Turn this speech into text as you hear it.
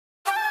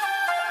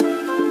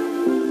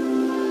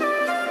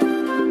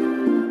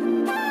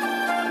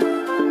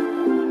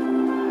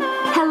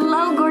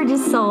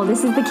gorgeous soul.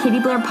 This is the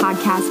Katie Blair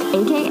Podcast,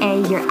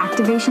 aka your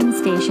activation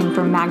station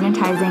for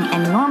magnetizing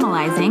and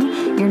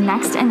normalizing your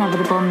next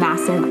inevitable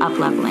massive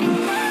up-leveling.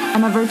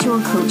 I'm a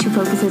virtual coach who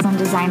focuses on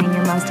designing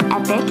your most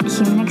epic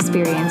human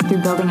experience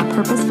through building a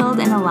purpose-filled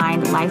and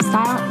aligned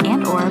lifestyle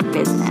and or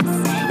business.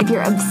 If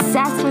you're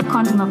obsessed with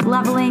quantum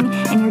up-leveling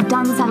and you're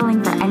done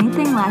settling for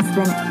anything less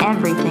than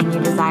everything you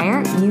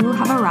desire, you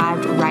have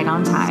arrived right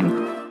on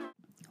time.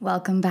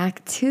 Welcome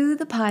back to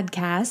the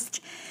podcast.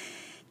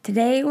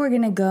 Today we're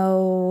going to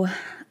go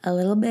a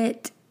little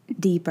bit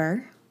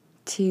deeper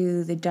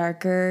to the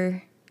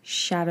darker,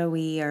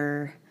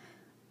 shadowier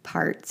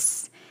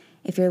parts.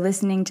 If you're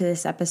listening to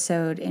this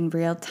episode in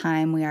real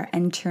time, we are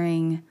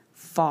entering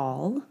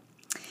fall,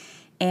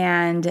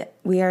 and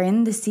we are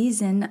in the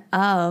season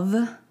of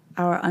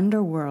our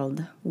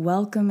underworld,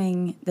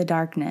 welcoming the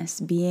darkness,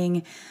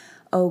 being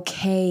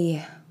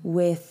okay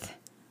with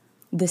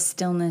the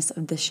stillness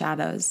of the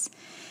shadows.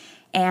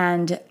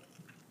 And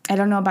I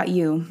don't know about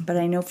you, but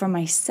I know for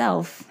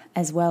myself,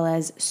 as well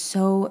as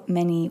so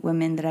many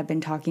women that I've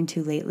been talking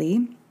to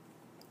lately,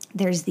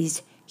 there's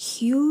these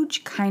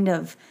huge kind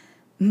of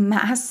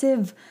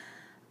massive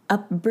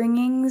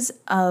upbringings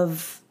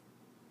of,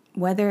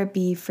 whether it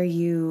be for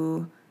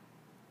you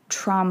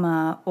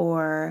trauma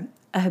or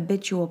a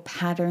habitual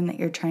pattern that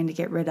you're trying to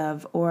get rid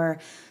of, or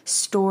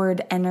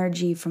stored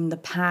energy from the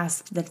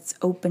past that's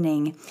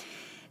opening.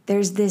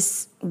 There's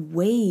this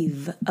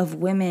wave of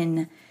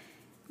women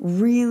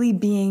really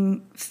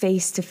being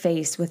face to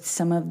face with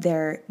some of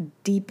their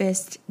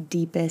deepest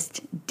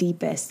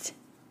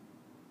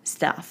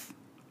stuff,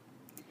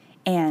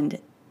 and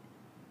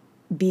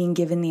being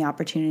given the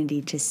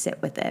opportunity to sit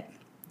with it.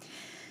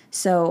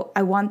 So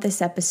I want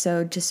this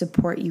episode to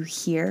support you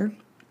here.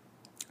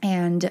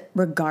 And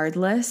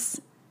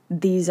regardless,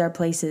 these are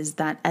places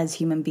that as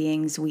human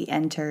beings we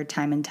enter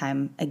time and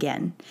time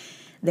again.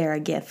 They're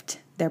a gift.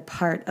 They're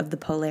part of the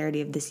polarity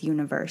of this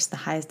universe, the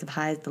highest of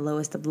highs, the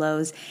lowest of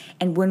lows.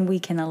 And when we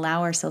can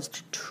allow ourselves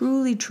to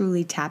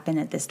truly tap in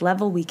at this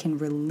level, we can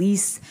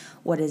release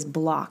what is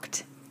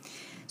blocked.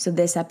 So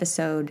this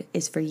episode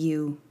is for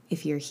you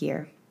if you're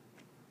here.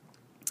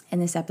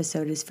 And this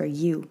episode is for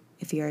you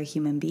if you're a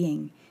human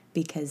being,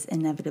 because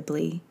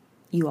inevitably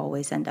you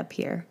always end up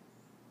here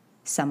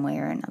some way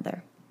or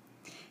another.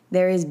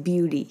 There is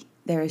beauty.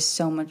 There is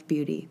so much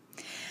beauty.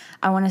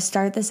 I want to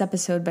start this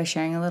episode by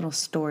sharing a little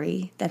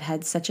story that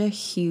had such a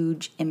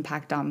huge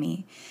impact on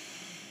me.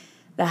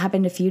 That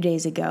happened a few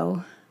days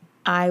ago.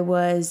 I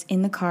was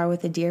in the car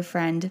with a dear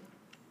friend,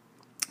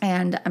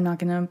 and I'm not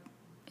going to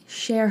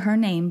share her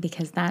name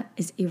because that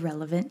is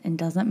irrelevant and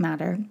doesn't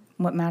matter.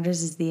 What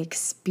matters is the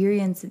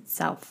experience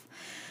itself.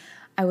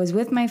 I was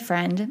with my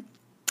friend.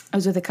 I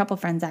was with a couple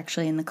friends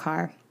actually in the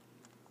car,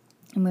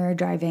 and we were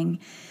driving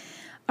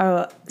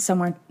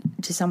somewhere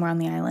on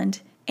the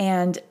island,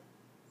 and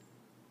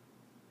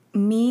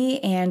me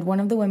and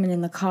one of the women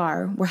in the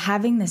car were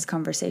having this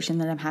conversation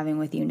that I'm having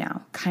with you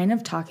now, kind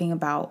of talking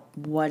about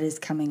what is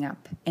coming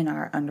up in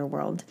our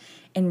underworld,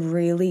 and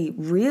really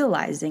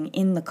realizing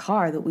in the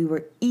car that we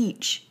were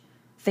each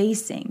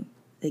facing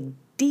the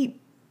deep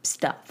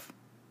stuff,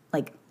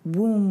 like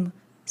womb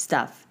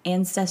stuff,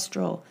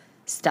 ancestral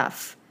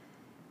stuff,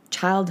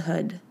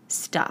 childhood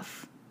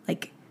stuff,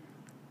 like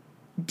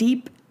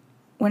deep.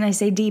 When I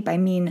say deep, I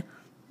mean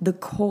the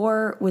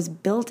core was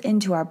built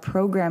into our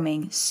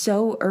programming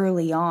so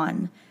early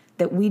on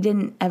that we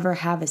didn't ever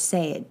have a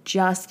say. It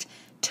just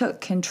took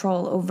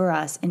control over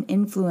us and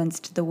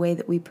influenced the way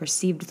that we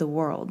perceived the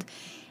world.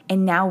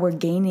 And now we're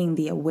gaining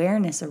the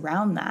awareness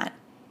around that.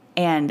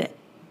 And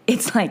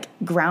it's like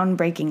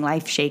groundbreaking,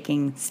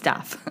 life-shaking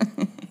stuff.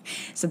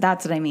 So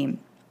that's what I mean.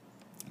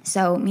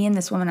 So me and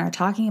this woman are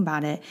talking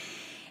about it.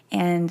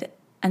 And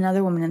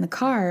another woman in the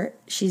car,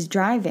 she's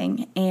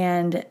driving,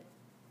 and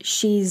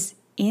she's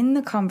in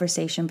the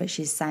conversation, but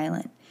she's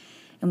silent.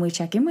 And we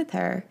check in with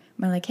her.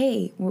 We're like,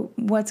 hey,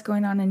 what's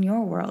going on in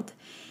your world?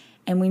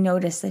 And we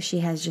notice that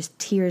she has just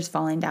tears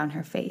falling down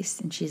her face.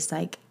 And she's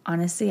like,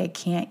 honestly, I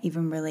can't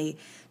even really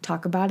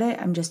talk about it.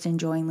 I'm just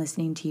enjoying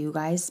listening to you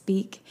guys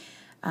speak.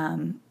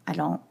 I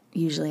don't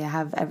usually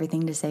have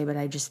everything to say, but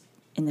I just,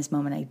 in this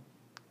moment,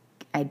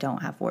 I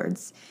don't have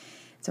words.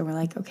 So we're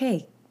like,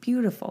 okay,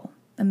 beautiful,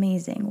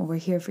 amazing. Well, we're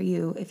here for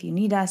you if you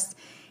need us.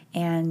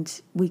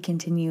 And we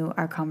continue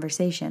our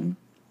conversation.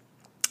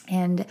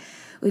 And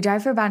we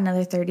drive for about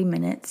another 30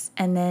 minutes.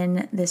 And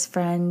then this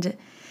friend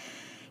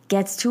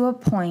gets to a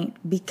point,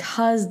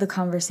 because the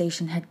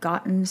conversation had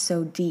gotten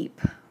so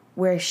deep,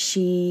 where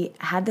she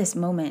had this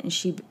moment and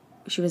she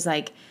was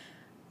like,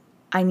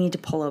 I need to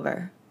pull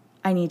over.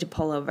 I need to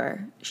pull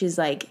over. She's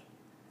like,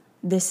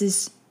 this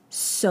is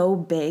so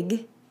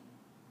big.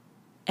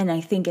 And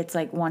I think it's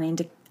wanting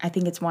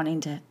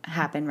to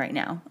happen right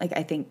now. Like,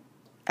 I think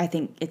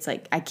it's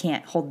like, I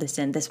can't hold this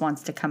in. This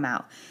wants to come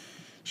out.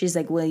 She's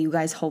like, will you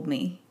guys hold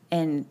me?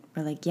 And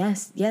we're like,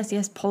 yes,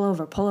 pull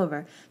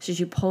over. So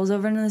she pulls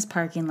over into this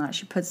parking lot.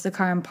 She puts the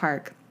car in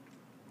park,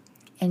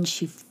 and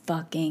she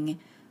fucking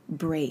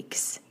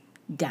breaks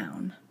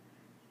down.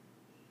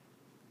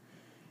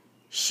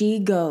 She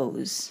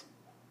goes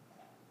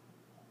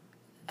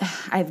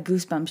I have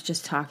goosebumps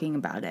just talking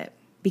about it,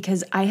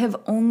 because I have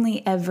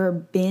only ever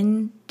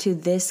been to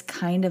this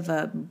kind of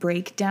a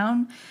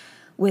breakdown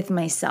with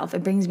myself.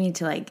 It brings me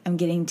to I'm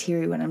getting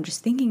teary when I'm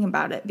just thinking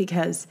about it,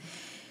 because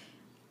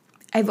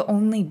I've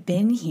only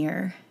been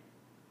here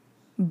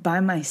by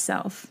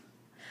myself.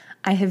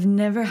 I have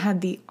never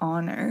had the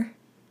honor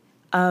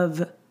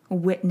of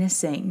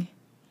witnessing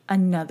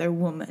another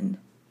woman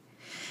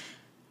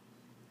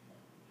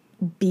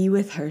be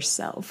with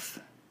herself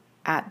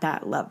at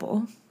that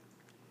level.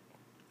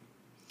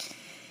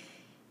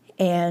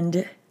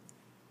 And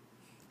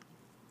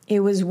it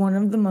was one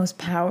of the most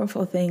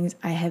powerful things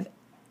I have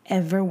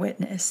ever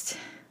witnessed.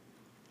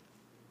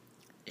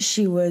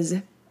 She was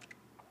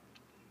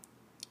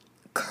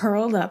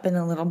curled up in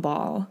a little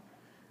ball,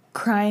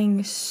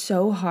 crying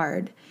so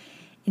hard.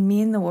 And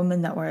me and the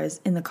woman that was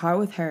in the car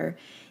with her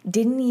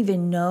didn't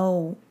even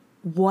know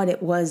what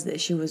it was that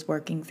she was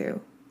working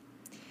through.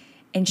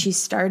 And she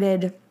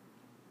started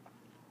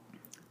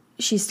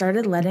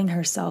letting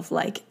herself,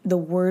 the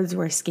words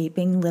were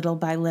escaping little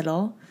by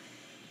little.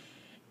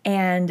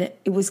 And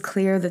it was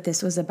clear that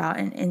this was about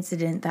an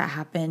incident that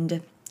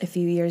happened a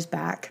few years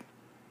back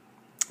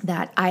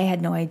that I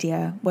had no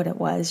idea what it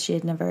was.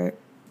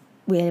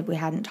 We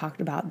hadn't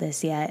talked about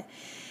this yet.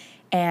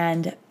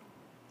 And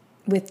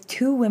with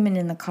two women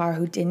in the car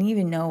who didn't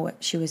even know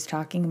what she was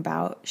talking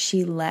about,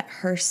 she let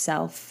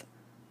herself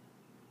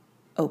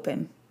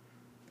open.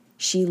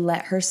 She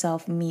let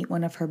herself meet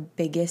one of her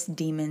biggest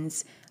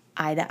demons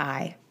eye to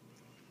eye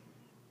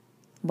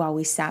while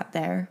we sat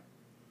there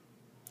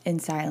in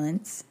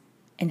silence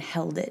and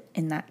held it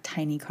in that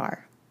tiny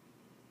car.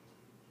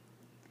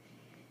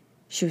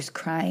 She was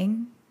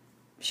crying.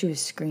 She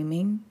was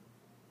screaming.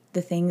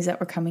 The things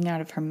that were coming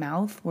out of her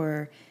mouth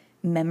were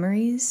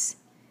memories.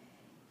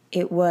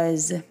 It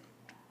was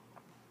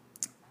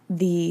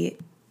the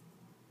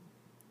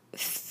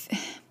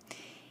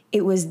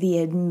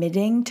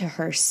admitting to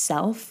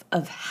herself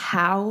of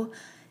how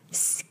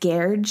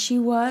scared she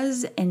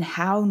was and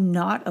how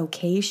not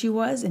okay she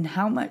was and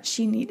how much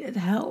she needed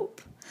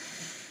help.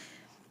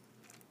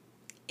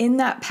 In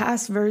that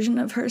past version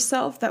of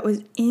herself that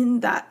was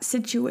in that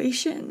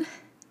situation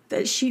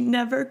that she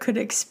never could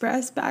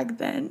express back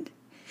then.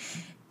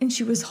 And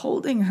she was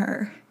holding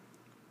her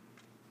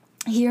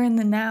here in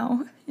the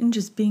now and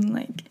just being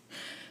like,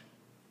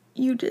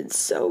 you did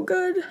so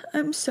good.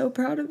 I'm so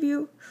proud of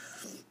you.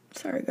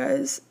 Sorry,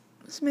 guys.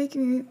 It's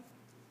making me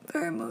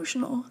very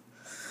emotional.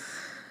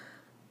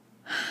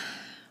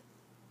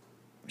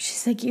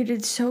 She's like, you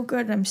did so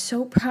good. I'm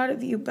so proud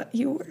of you, but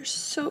you were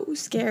so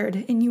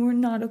scared and you were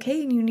not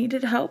okay and you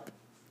needed help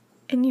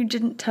and you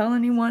didn't tell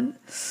anyone.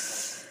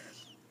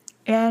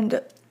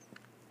 And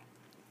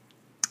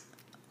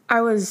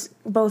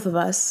both of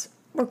us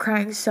were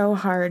crying so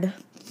hard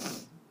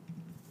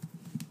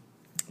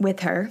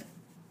with her.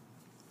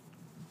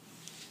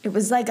 It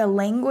was like a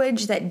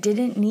language that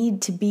didn't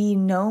need to be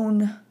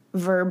known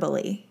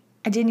verbally.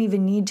 I didn't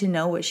even need to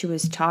know what she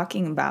was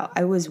talking about.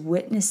 I was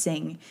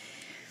witnessing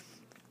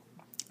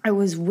a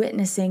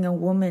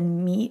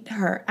woman meet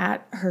her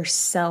at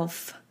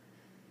herself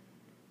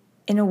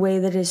in a way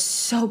that is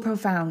so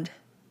profound.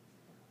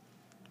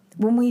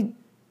 When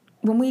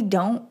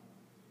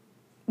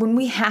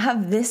we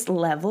have this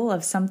level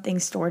of something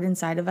stored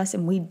inside of us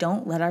and we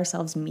don't let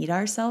ourselves meet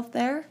ourselves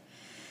there,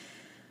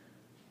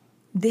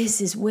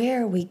 this is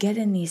where we get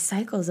in these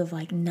cycles of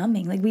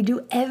numbing. We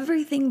do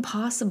everything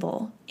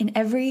possible in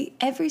every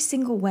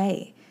single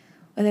way,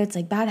 whether it's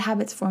bad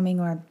habits forming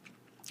or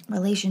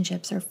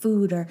relationships or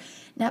food or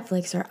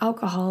Netflix or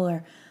alcohol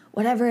or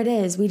whatever it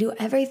is. We do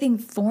everything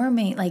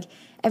forming,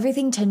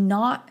 everything to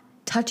not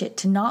touch it,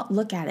 to not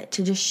look at it,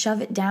 to just shove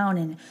it down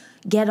and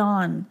get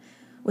on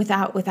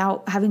without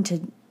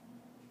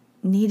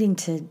needing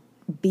to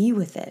be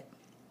with it.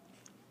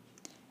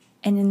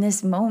 And in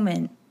this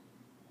moment,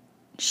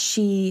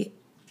 she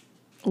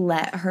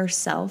let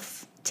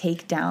herself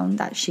take down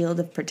that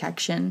shield of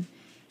protection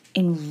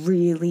and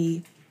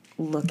really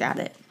look at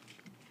it.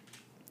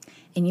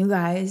 And you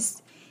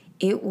guys,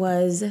 it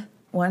was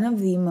one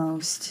of the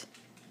most,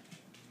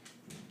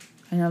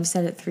 I know I've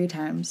said it 3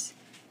 times,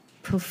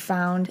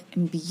 profound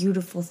and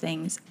beautiful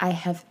things I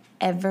have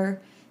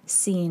ever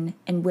seen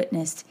and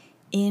witnessed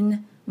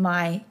in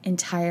my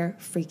entire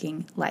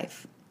freaking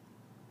life.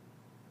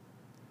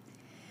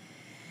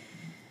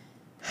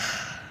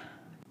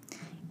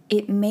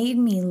 It made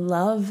me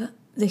love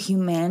the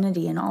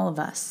humanity in all of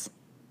us.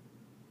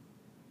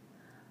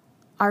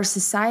 Our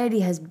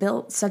society has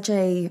built such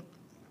a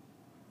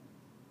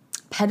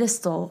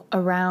pedestal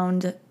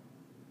around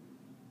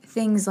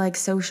things like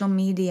social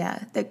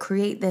media that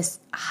create this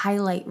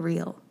highlight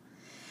reel.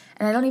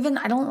 And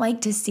I don't like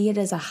to see it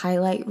as a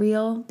highlight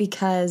reel,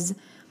 because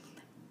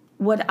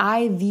what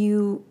I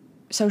view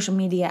social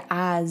media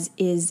as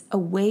is a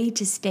way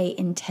to stay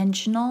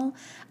intentional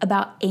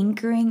about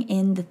anchoring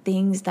in the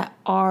things that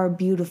are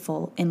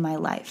beautiful in my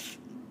life.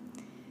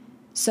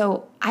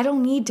 So I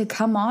don't need to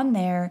come on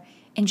there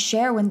and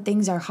share when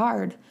things are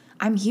hard.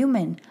 I'm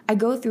human. I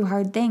go through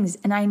hard things,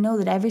 and I know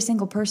that every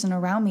single person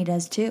around me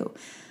does too.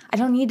 I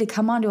don't need to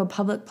come onto a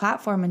public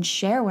platform and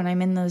share when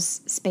I'm in those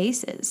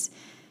spaces.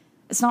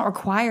 It's not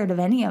required of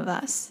any of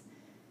us.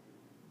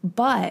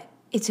 But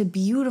it's a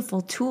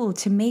beautiful tool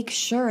to make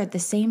sure at the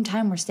same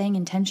time we're staying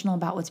intentional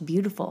about what's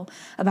beautiful,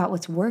 about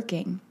what's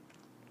working,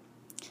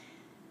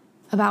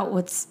 about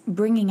what's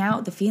bringing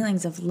out the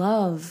feelings of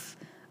love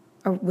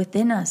or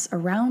within us,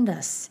 around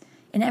us,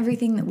 in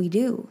everything that we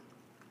do.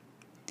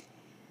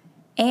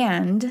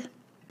 And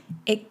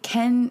it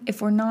can,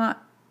 if we're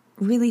not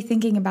really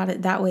thinking about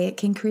it that way, it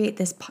can create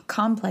this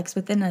complex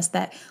within us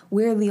that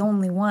we're the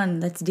only one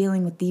that's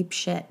dealing with deep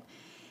shit.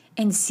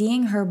 And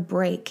seeing her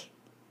break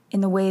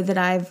in the way that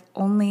I've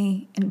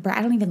only, and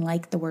I don't even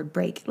like the word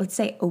break, let's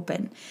say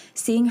open.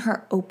 Seeing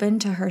her open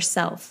to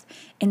herself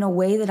in a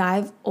way that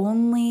I've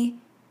only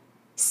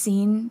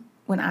seen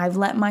when I've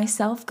let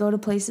myself go to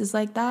places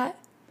like that,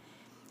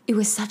 it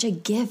was such a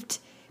gift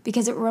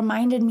because it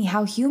reminded me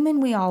how human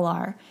we all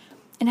are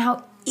and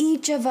how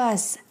each of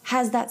us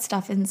has that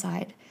stuff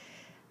inside,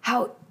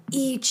 how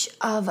each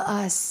of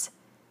us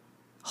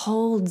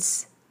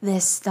holds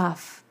this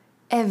stuff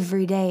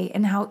every day,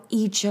 and how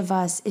each of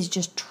us is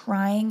just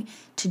trying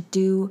to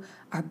do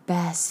our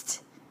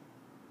best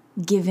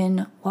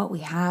given what we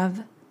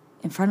have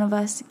in front of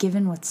us,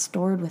 given what's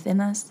stored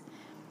within us.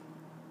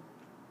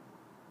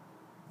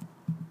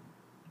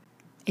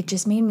 It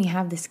just made me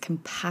have this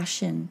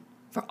compassion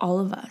for all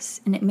of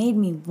us, and it made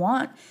me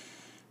want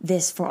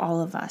this for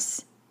all of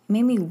us. It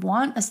made me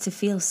want us to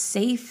feel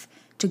safe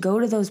to go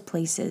to those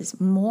places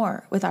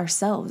more with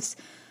ourselves.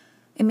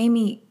 It made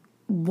me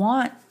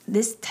want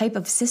this type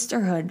of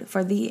sisterhood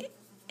for the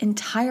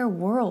entire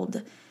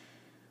world.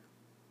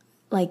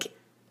 Like,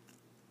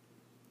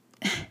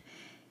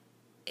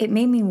 it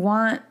made me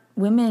want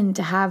women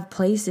to have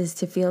places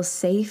to feel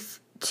safe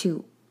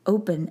to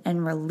open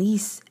and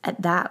release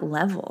at that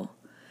level.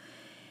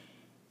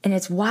 And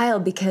it's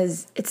wild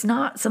because it's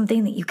not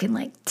something that you can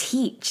like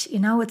teach, you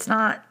know, it's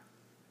not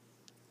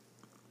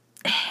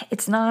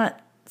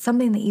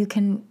something that you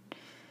can,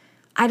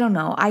 I don't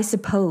know, I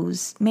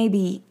suppose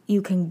maybe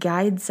you can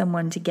guide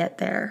someone to get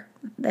there.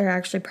 There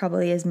actually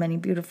probably is many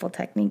beautiful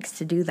techniques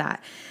to do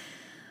that.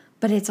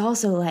 But it's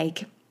also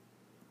like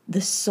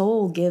the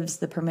soul gives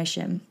the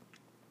permission.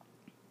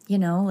 You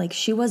know, like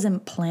she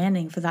wasn't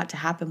planning for that to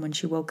happen when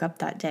she woke up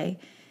that day.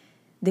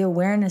 The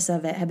awareness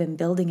of it had been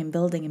building and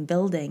building and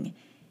building.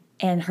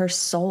 And her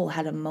soul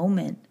had a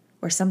moment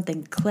where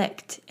something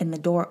clicked and the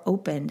door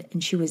opened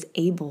and she was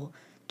able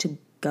to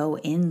go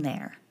in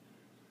there.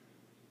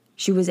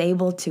 She was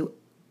able to,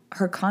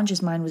 her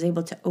conscious mind was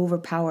able to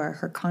overpower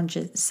her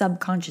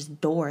subconscious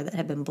door that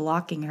had been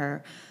blocking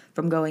her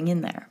from going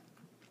in there.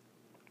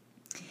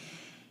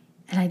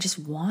 And I just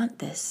want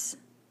this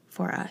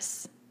for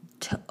us,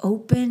 to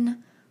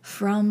open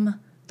from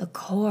the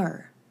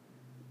core.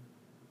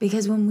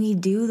 Because when we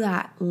do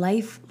that,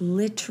 life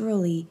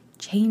literally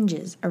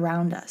changes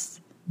around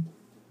us.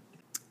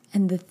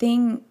 And the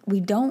thing, we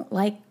don't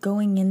like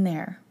going in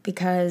there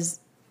because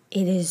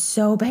it is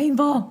so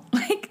painful.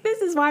 Like,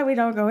 this is why we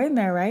don't go in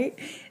there, right?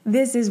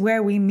 This is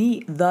where we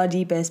meet the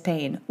deepest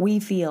pain. We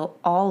feel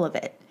all of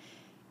it.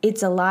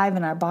 It's alive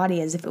in our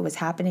body as if it was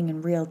happening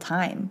in real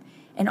time,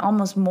 and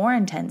almost more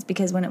intense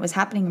because when it was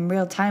happening in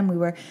real time, we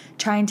were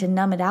trying to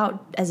numb it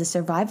out as a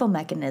survival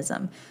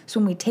mechanism. So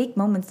when we take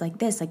moments like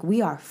this, like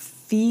we are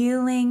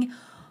feeling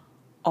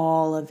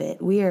all of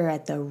it. We are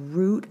at the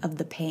root of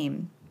the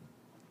pain.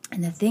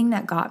 And the thing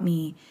that got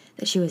me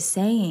that she was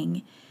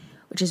saying,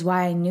 which is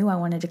why I knew I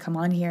wanted to come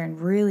on here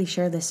and really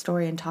share this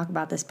story and talk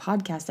about this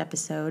podcast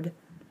episode,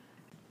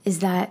 is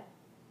that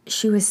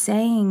she was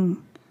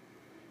saying,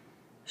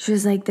 she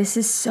was like, this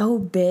is so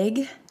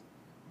big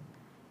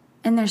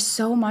and there's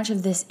so much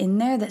of this in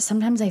there that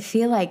sometimes I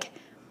feel like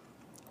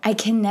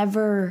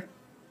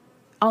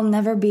I'll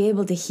never be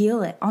able to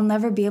heal it. I'll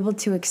never be able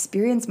to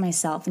experience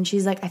myself. And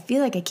she's like, I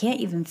feel like I can't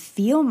even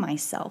feel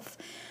myself.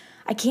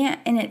 I can't,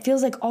 and it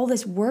feels like all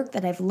this work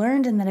that I've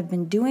learned and that I've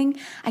been doing,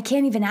 I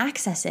can't even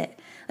access it.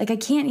 Like I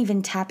can't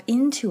even tap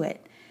into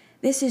it.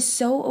 This is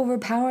so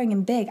overpowering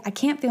and big. I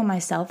can't feel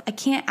myself. I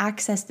can't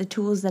access the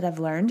tools that I've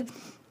learned.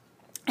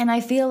 And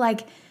I feel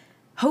like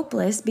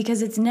hopeless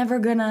because I'm never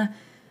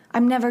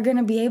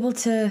gonna be able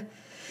to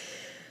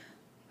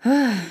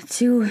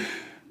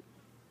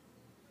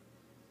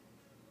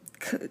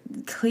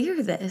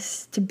clear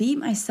this, to be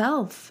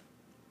myself.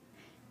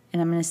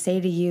 And I'm going to say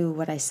to you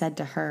what I said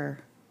to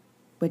her,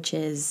 which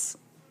is,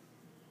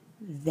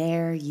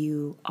 there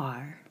you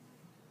are.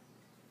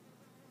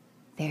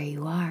 There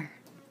you are.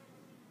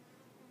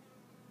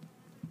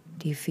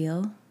 Do you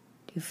feel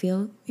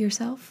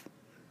yourself?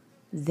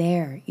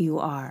 There you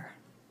are.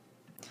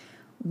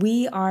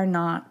 We are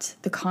not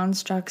the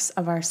constructs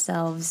of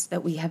ourselves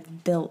that we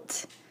have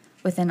built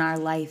within our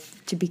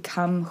life to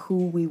become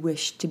who we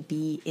wish to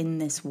be in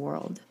this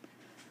world.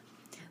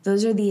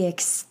 Those are the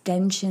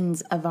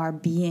extensions of our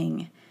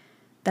being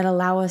that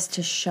allow us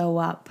to show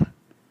up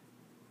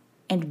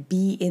and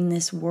be in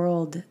this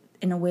world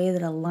in a way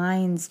that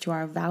aligns to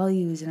our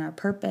values and our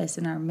purpose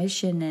and our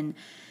mission and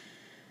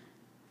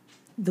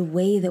the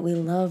way that we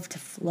love to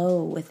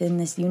flow within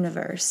this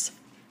universe.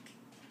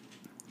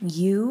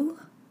 You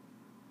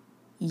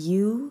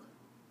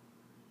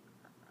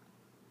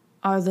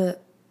are the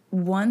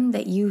one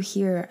that you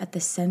hear at the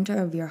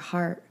center of your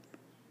heart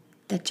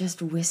that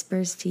just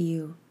whispers to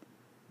you,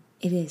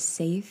 it is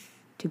safe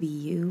to be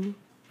you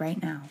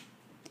right now.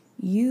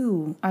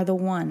 You are the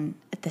one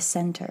at the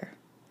center,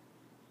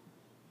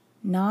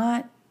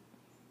 not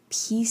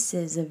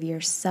pieces of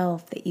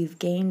yourself that you've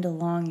gained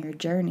along your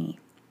journey.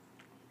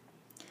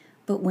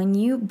 But when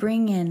you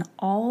bring in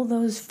all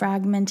those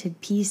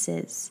fragmented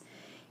pieces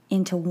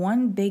into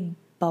one big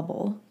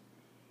bubble,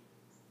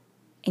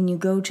 and you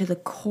go to the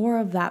core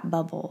of that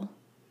bubble,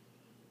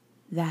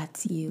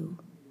 that's you.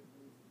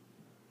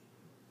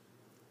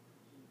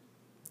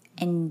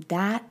 And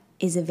that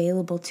is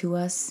available to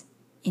us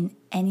in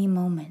any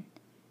moment,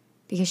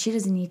 because she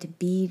doesn't need to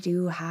be,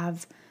 do,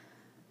 have,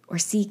 or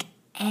seek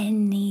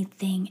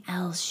anything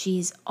else.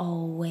 She's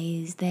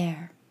always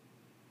there.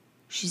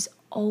 She's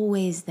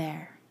always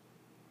there.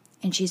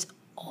 And she's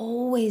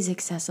always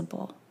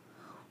accessible.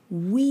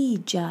 We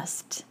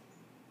just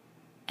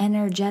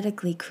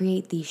energetically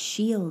create these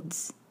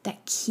shields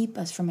that keep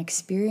us from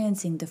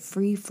experiencing the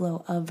free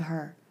flow of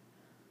her.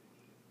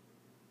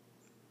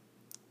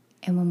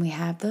 And when we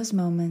have those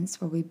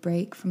moments where we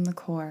break from the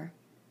core,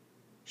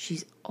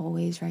 she's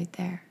always right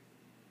there.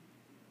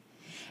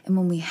 And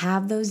when we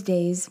have those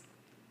days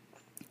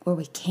where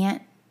we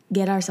can't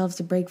get ourselves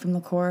to break from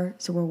the core,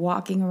 so we're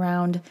walking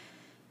around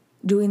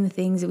doing the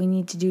things that we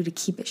need to do to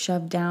keep it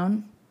shoved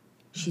down,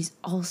 she's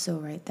also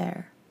right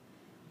there.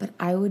 But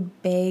I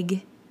would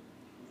beg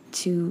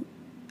to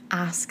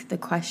ask the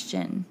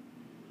question,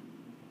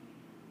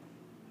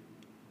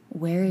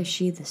 where is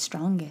she the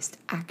strongest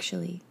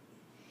actually?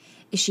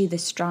 Is she the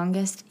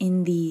strongest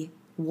in the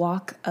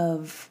walk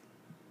of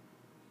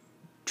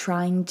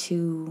trying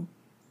to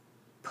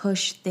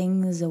push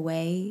things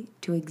away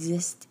to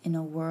exist in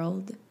a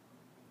world?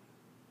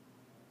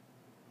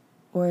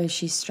 Or is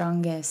she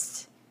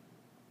strongest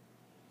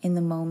in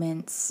the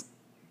moments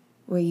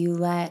where you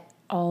let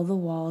all the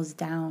walls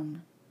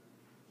down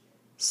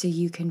so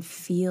you can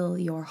feel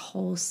your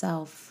whole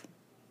self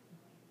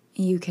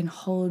and you can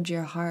hold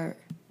your heart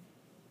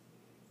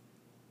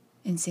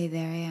and say,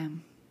 there I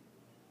am.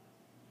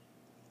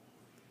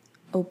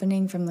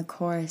 Opening from the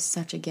core is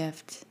such a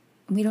gift.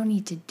 We don't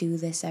need to do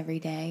this every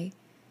day,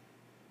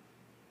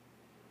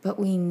 but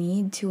we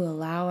need to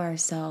allow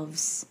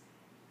ourselves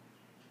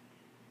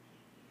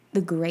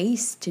the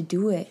grace to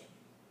do it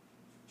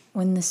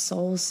when the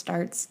soul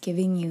starts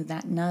giving you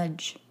that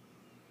nudge.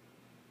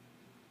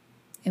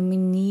 And we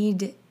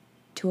need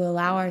to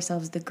allow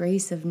ourselves the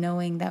grace of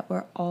knowing that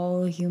we're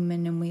all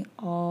human and we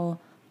all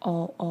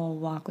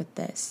walk with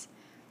this.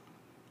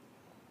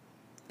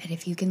 But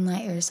if you can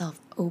let yourself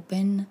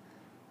open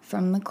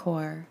from the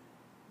core,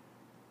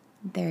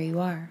 there you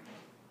are.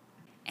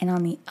 And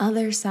on the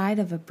other side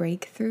of a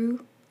breakthrough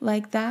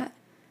like that,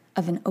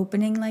 of an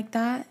opening like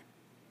that,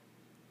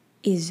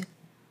 is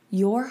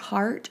your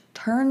heart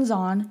turns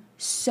on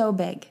so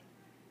big.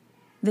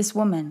 This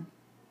woman,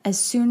 as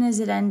soon as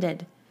it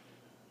ended,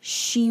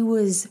 she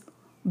was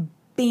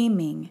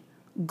beaming,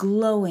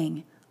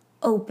 glowing,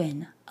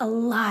 open,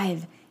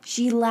 alive.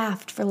 She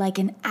laughed for like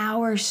an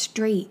hour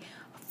straight,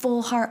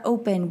 full heart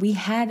open. We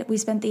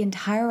spent the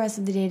entire rest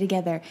of the day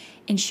together,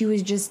 and she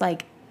was just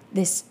like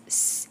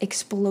this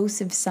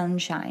explosive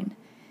sunshine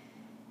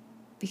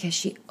because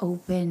she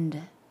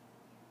opened.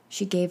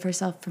 She gave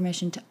herself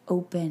permission to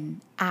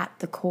open at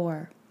the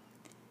core,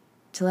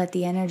 to let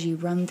the energy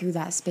run through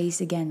that space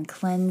again,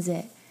 cleanse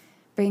it,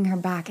 bring her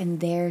back, and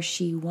there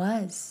she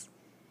was.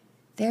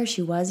 There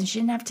she was, and she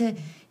didn't have to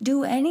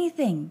do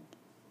anything.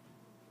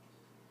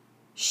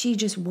 She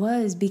just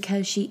was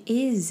because she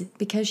is,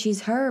 because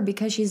she's her,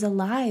 because she's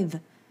alive.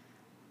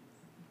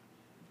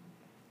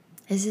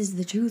 This is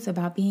the truth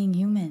about being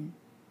human.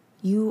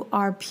 You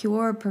are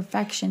pure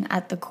perfection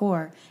at the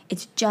core.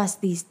 It's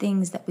just these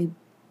things that we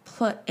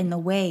put in the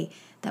way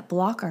that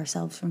block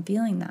ourselves from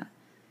feeling that.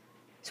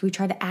 So we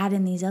try to add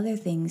in these other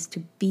things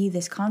to be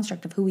this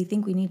construct of who we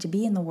think we need to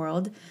be in the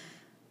world,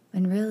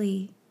 when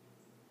really,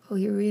 what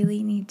you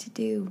really need to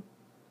do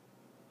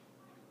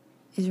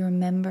is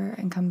remember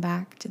and come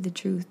back to the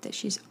truth that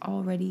she's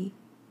already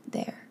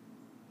there,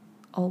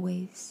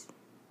 always.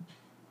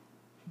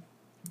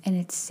 And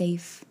it's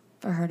safe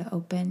for her to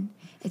open,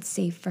 it's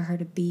safe for her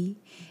to be,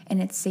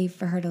 and it's safe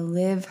for her to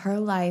live her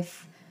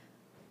life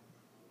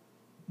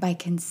by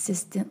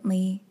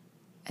consistently,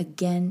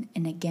 again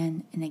and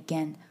again and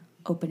again,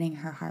 opening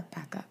her heart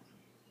back up.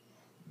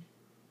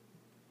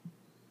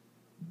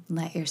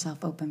 Let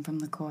yourself open from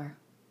the core.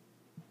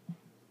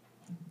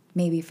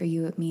 Maybe for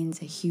you it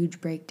means a huge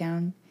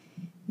breakdown.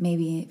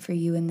 Maybe for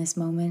you in this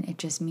moment it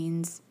just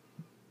means,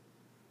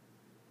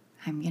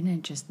 I'm going to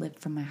just live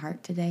from my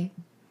heart today.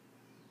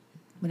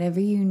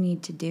 Whatever you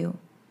need to do,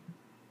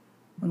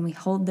 when we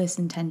hold this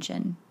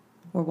intention,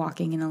 we're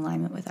walking in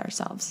alignment with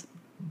ourselves.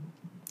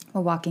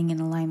 We're walking in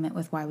alignment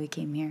with why we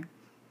came here.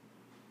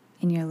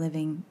 And you're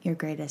living your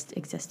greatest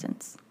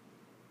existence.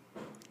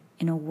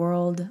 In a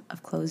world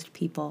of closed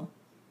people,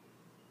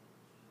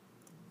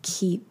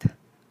 keep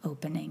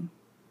opening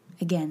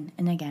again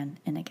and again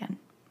and again.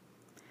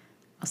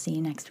 I'll see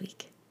you next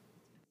week.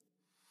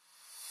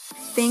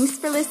 Thanks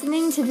for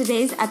listening to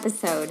today's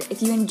episode.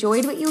 If you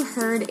enjoyed what you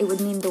heard, it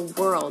would mean the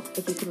world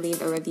if you could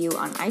leave a review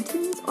on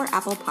iTunes or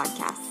Apple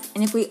Podcasts.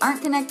 And if we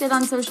aren't connected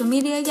on social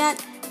media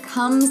yet,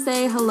 come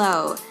say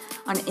hello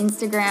on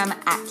Instagram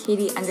at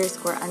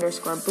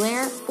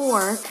Katie__Blair,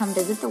 or come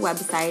visit the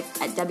website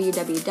at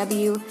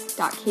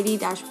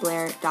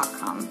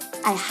www.katie-blair.com.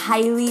 I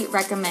highly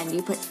recommend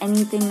you put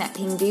anything that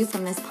pinged you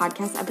from this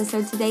podcast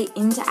episode today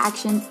into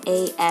action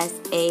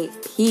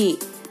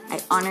ASAP.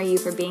 I honor you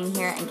for being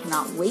here and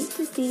cannot wait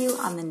to see you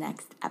on the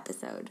next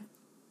episode.